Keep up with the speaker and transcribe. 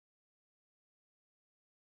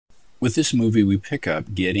With this movie, we pick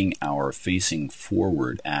up getting our facing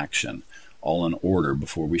forward action all in order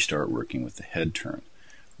before we start working with the head turn.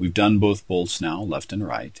 We've done both bolts now, left and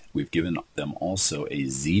right. We've given them also a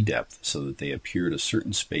Z depth so that they appear at a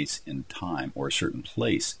certain space in time, or a certain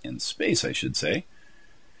place in space, I should say.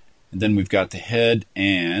 And then we've got the head,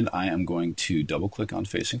 and I am going to double click on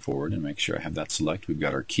facing forward and make sure I have that select. We've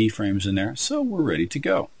got our keyframes in there, so we're ready to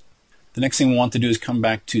go. The next thing we want to do is come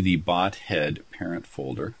back to the bot head parent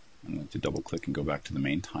folder. I'm going to double click and go back to the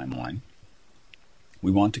main timeline.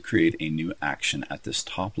 We want to create a new action at this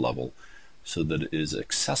top level so that it is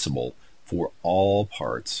accessible for all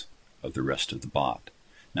parts of the rest of the bot.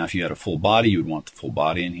 Now if you had a full body, you would want the full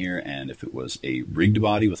body in here, and if it was a rigged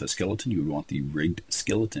body with a skeleton, you would want the rigged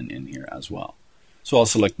skeleton in here as well. So I'll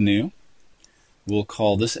select new. We'll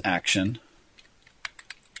call this action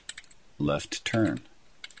left turn.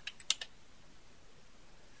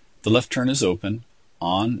 The left turn is open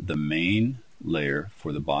on the main layer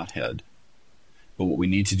for the bot head. But what we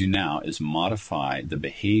need to do now is modify the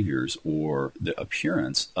behaviors or the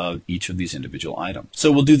appearance of each of these individual items.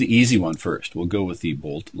 So we'll do the easy one first. We'll go with the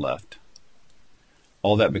bolt left.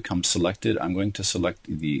 All that becomes selected. I'm going to select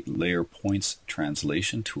the layer points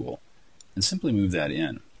translation tool and simply move that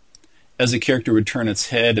in. As the character would turn its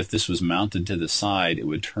head, if this was mounted to the side, it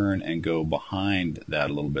would turn and go behind that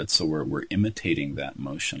a little bit, so we're imitating that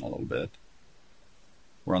motion a little bit.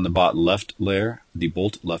 We're on the bot left layer, the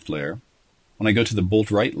bolt left layer. When I go to the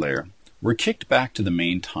bolt right layer, we're kicked back to the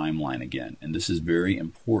main timeline again, and this is very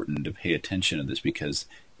important to pay attention to this because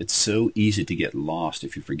it's so easy to get lost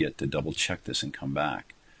if you forget to double check this and come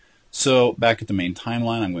back. So back at the main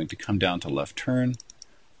timeline, I'm going to come down to left turn.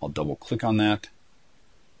 I'll double click on that.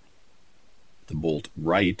 The bolt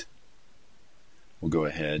right will go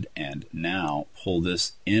ahead and now pull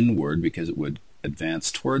this inward because it would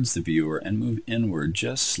advance towards the viewer and move inward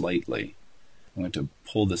just slightly. I'm going to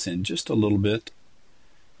pull this in just a little bit,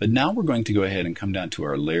 but now we're going to go ahead and come down to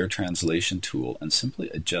our layer translation tool and simply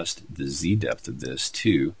adjust the Z depth of this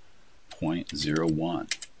to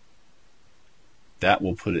 0.01. That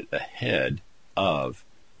will put it ahead of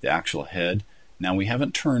the actual head. Now we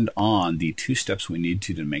haven't turned on the two steps we need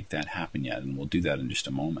to make that happen yet, and we'll do that in just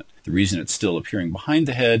a moment. The reason it's still appearing behind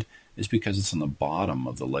the head is because it's on the bottom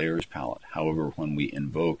of the layers palette. However, when we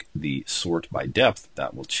invoke the sort by depth,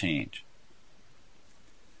 that will change.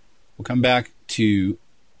 We'll come back to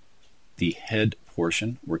the head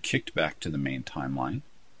portion. We're kicked back to the main timeline.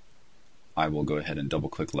 I will go ahead and double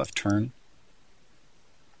click left turn.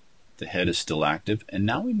 The head is still active, and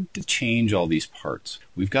now we need to change all these parts.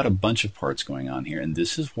 We've got a bunch of parts going on here, and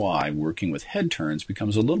this is why working with head turns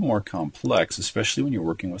becomes a little more complex, especially when you're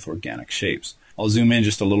working with organic shapes. I'll zoom in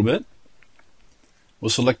just a little bit. We'll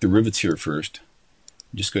select the rivets here first.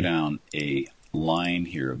 Just go down a line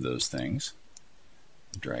here of those things.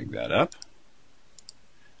 Drag that up.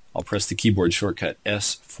 I'll press the keyboard shortcut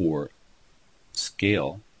S for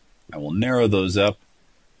scale. I will narrow those up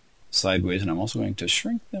sideways, and I'm also going to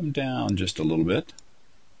shrink them down just a little bit.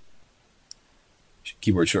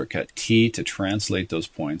 Keyboard shortcut T to translate those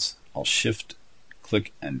points. I'll shift,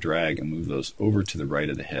 click, and drag and move those over to the right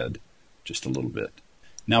of the head just a little bit.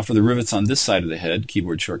 Now for the rivets on this side of the head,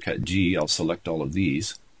 keyboard shortcut G, I'll select all of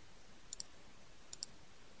these.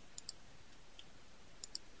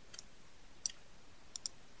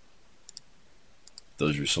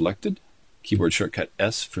 Those are selected. Keyboard shortcut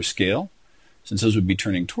S for scale. Since those would be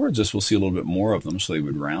turning towards us, we'll see a little bit more of them, so they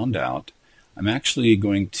would round out. I'm actually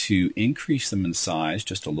going to increase them in size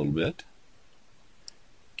just a little bit.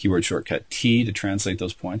 Keyboard shortcut T to translate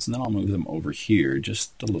those points, and then I'll move them over here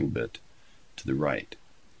just a little bit to the right.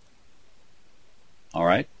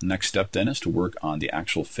 Alright, next step then is to work on the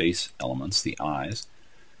actual face elements, the eyes.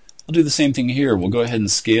 I'll do the same thing here. We'll go ahead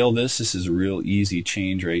and scale this. This is a real easy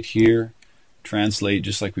change right here. Translate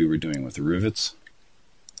just like we were doing with the rivets.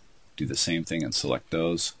 Do the same thing and select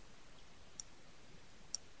those.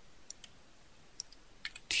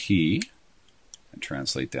 T, and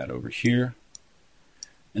translate that over here.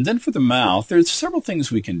 And then for the mouth, there's several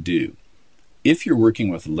things we can do. If you're working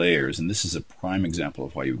with layers, and this is a prime example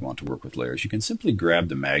of why you would want to work with layers, you can simply grab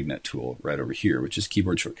the magnet tool right over here, which is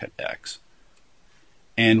keyboard shortcut X.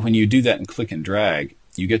 And when you do that and click and drag,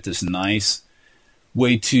 you get this nice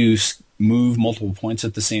way to move multiple points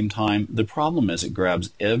at the same time. The problem is it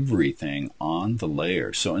grabs everything on the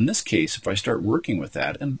layer. So in this case, if I start working with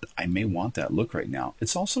that, and I may want that look right now,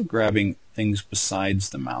 it's also grabbing things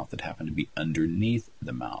besides the mouth that happen to be underneath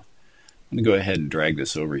the mouth. I'm going to go ahead and drag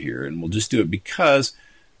this over here, and we'll just do it because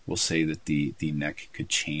we'll say that the neck could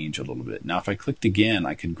change a little bit. Now if I clicked again,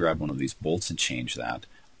 I could grab one of these bolts and change that.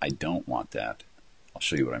 I don't want that. I'll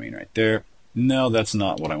show you what I mean right there. No, that's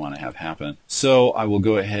not what I want to have happen. So I will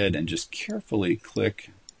go ahead and just carefully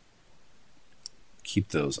click, keep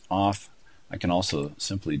those off. I can also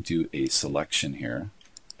simply do a selection here,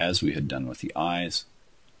 as we had done with the eyes,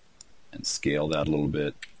 and scale that a little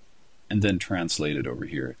bit, and then translate it over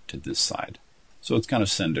here to this side. So it's kind of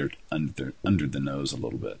centered under the nose a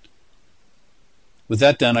little bit. With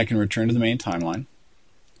that done, I can return to the main timeline.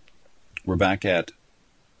 We're back at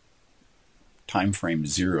time frame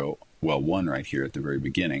 1 right here at the very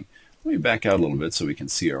beginning. Let me back out a little bit so we can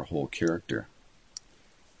see our whole character.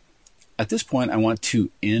 At this point, I want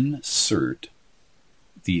to insert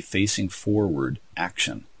the facing forward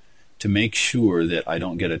action to make sure that I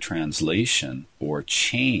don't get a translation or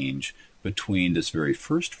change between this very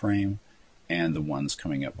first frame and the ones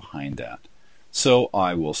coming up behind that. So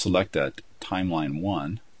I will select that timeline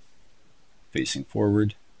 1, facing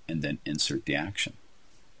forward, and then insert the action.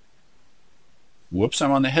 Whoops,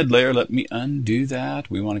 I'm on the head layer. Let me undo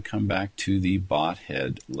that. We want to come back to the bot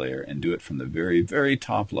head layer and do it from the very, very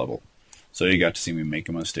top level. So you got to see me make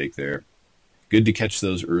a mistake there. Good to catch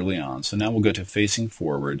those early on. So now we'll go to facing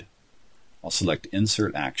forward. I'll select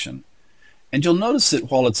insert action. And you'll notice that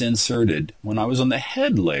while it's inserted, when I was on the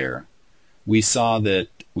head layer, we saw that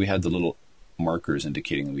we had the little markers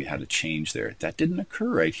indicating that we had a change there. That didn't occur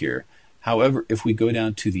right here. However, if we go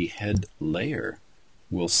down to the head layer,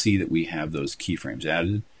 we'll see that we have those keyframes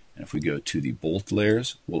added. And if we go to the bolt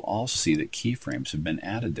layers, we'll also see that keyframes have been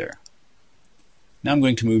added there. Now I'm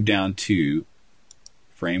going to move down to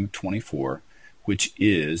frame 24, which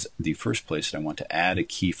is the first place that I want to add a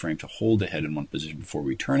keyframe to hold the head in one position before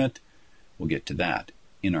we turn it. We'll get to that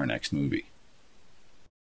in our next movie.